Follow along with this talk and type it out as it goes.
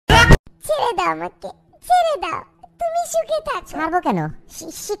দাও আমাকে, ছেড়ে দাও, তুমি সুখে থাকো। ছাড়বো কেন?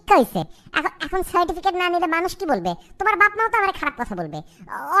 শিক্ষা হইছে। এখন সার্টিফিকেট না নিলে মানুষ কি বলবে? তোমার বাপ মাও তো আমার খারাপ কথা বলবে।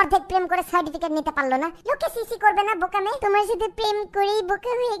 অর্ধেক প্রেম করে সার্টিফিকেট নিতে পারলো না, লোকে সিসি করবে না বোকা মেয়ে? তোমার সাথে প্রেম করেই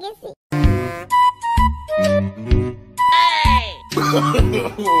বোকা হয়ে গেছি।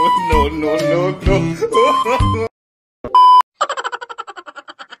 No, no, no, no.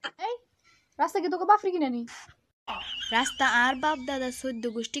 এই রাস্তা কি তোকে বাফরি কিনে নি? রাস্তা আর বাপ দাদা 14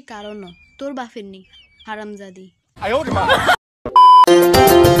 গোষ্ঠী কারণ তোর বাপের নি হারামজাদি।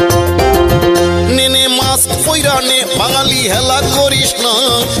 নেনে মাস্ক পইরা নে, বাঙালি হেলা করিস না,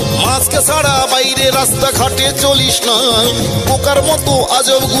 মাস্ক ছাড়া বাইরে রাস্তা ঘাটে চলিস না, পোকার মতো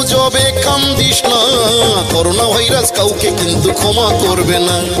আজব গুজবে কান দিস না। করোনা ভাইরাস কাউকে কিন্তু ক্ষমা করবে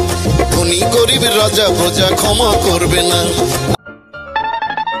না, ধনী গরিব রাজা প্রজা ক্ষমা করবে না।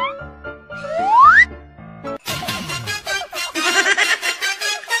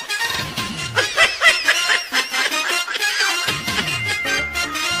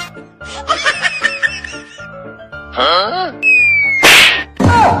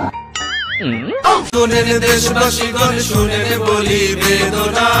 শোনেন দেশবাসীগণ, শোনেন বলি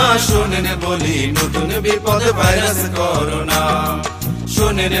বেদনা, শোনেন বলি নতুন বিপদ ভাইরাস করোনা,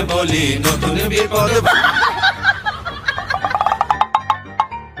 শোনেন বলি নতুন বিপদ।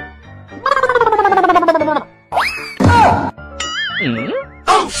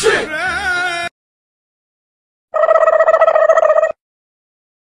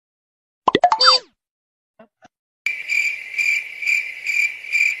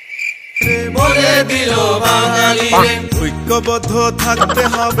 বলে দিল বাঙালি রে, ঐক্যবদ্ধ থাকতে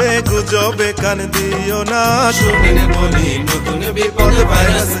হবে, গুজবে কান দিও না, শোনেন বলি নতুন বিপদ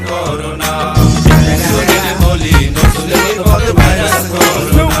ভাইরাস করোনা, শোনেন বলি নতুন বিপদ virus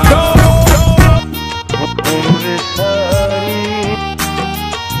corona.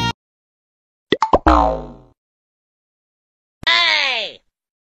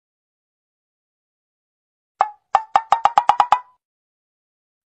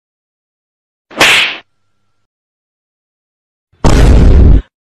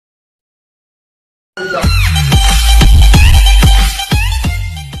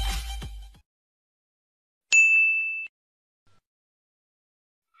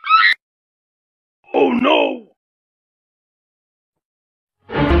 Oh no!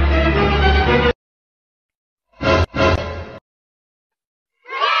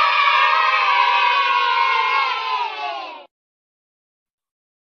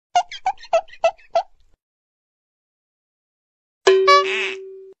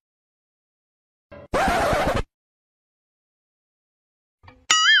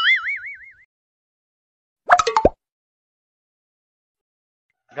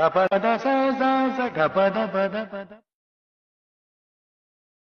 Gapada sa za za gapada pada pada.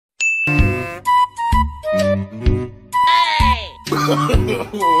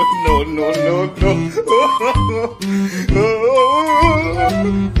 No, no, no, no.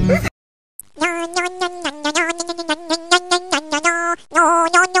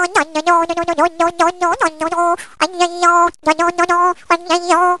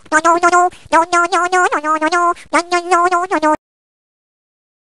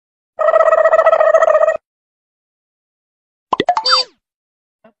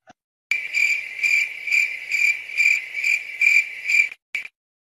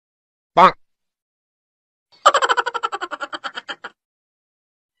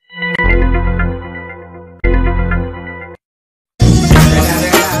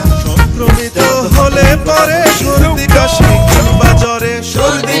 সংক্রমিত হলে পরে সর্দি কাশি কিংবা জ্বরে,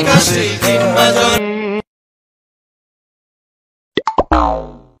 সর্দি কাশি কিংবা জ্বরে।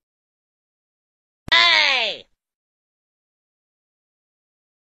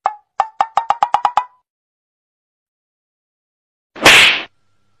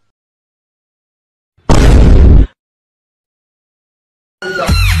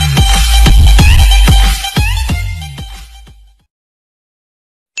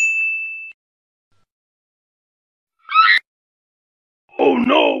 Oh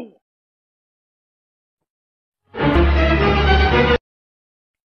no!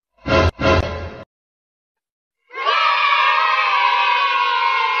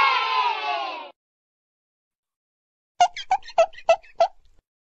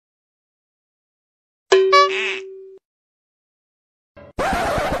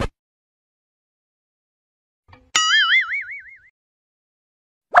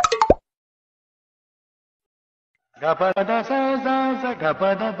 Gapada sa za za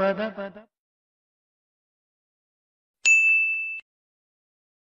gapada pada pada.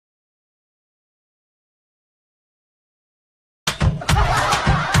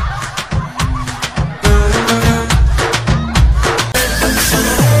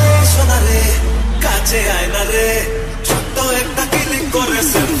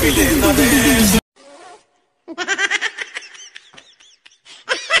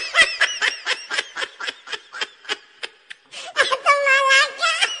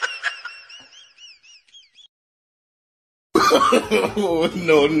 Oh,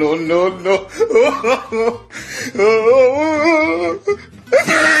 no, no, no, no.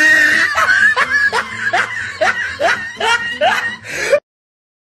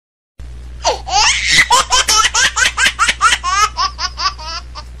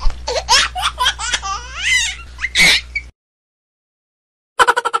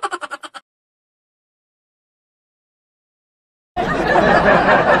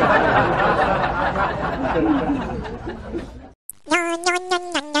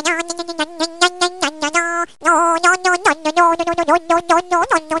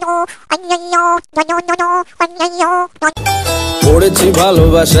 পড়েছি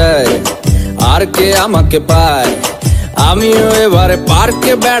ভালোবাসায় আর কে আমাকে পায় আমিও এবারে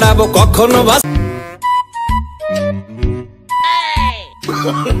পার্কে বেড়াবো কখনো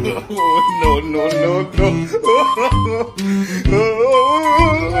Oh, no, no, no, no.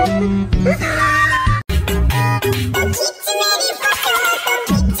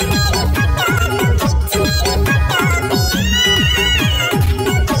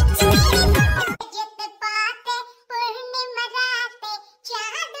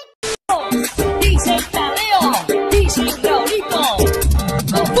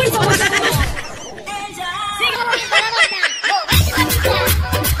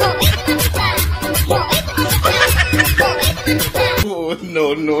 Oh,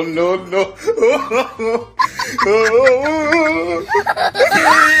 no, no, no, no.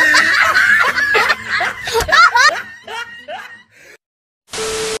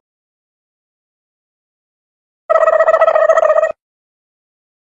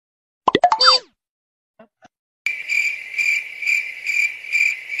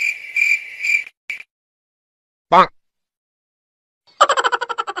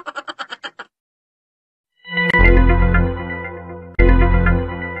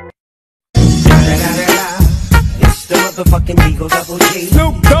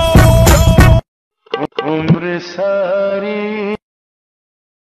 Umre sari.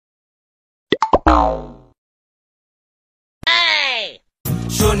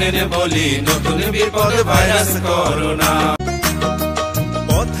 শোনেন বলি নতুন বিপদ ভাইরাস করোনা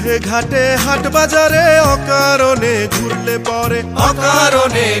পথে ঘাটে হাট বাজারে অকারণে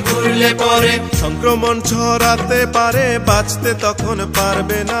ঘুরলে পরে সংক্রমণ ছড়াতে পারে বাঁচতে তখন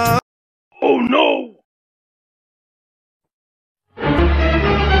পারবে না Oh, no.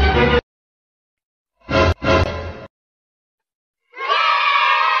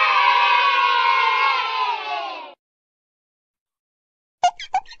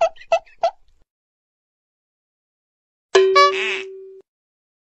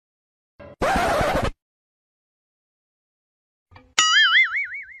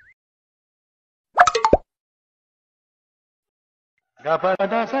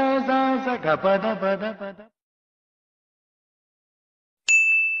 Gapada sa sa sa gapada pada pada.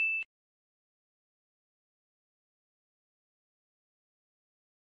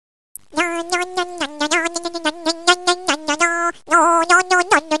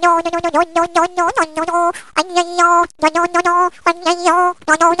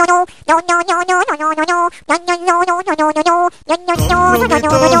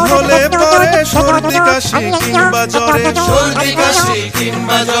 হলে পরে সর্দি কাশি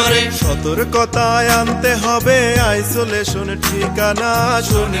কিংবা জ্বরে সতর্কতায় আনতে হবে আইসোলেশন ঠিকানা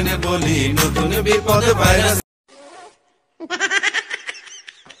শোনেন বলি নতুন বিপদ virus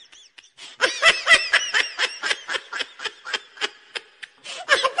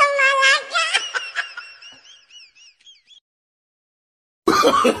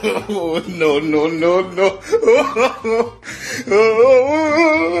Oh, no, no, no, no.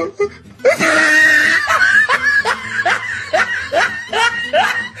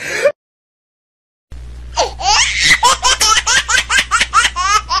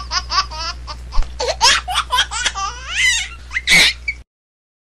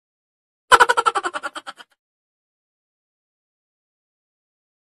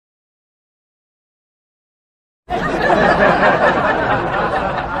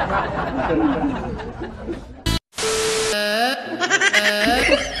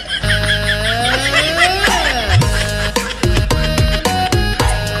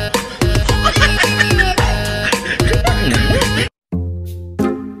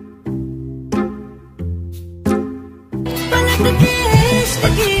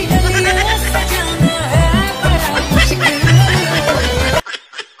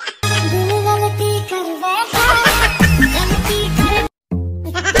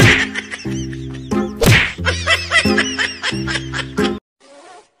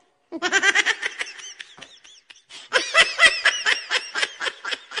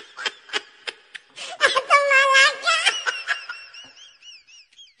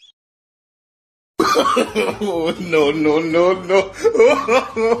 no, no, no, no.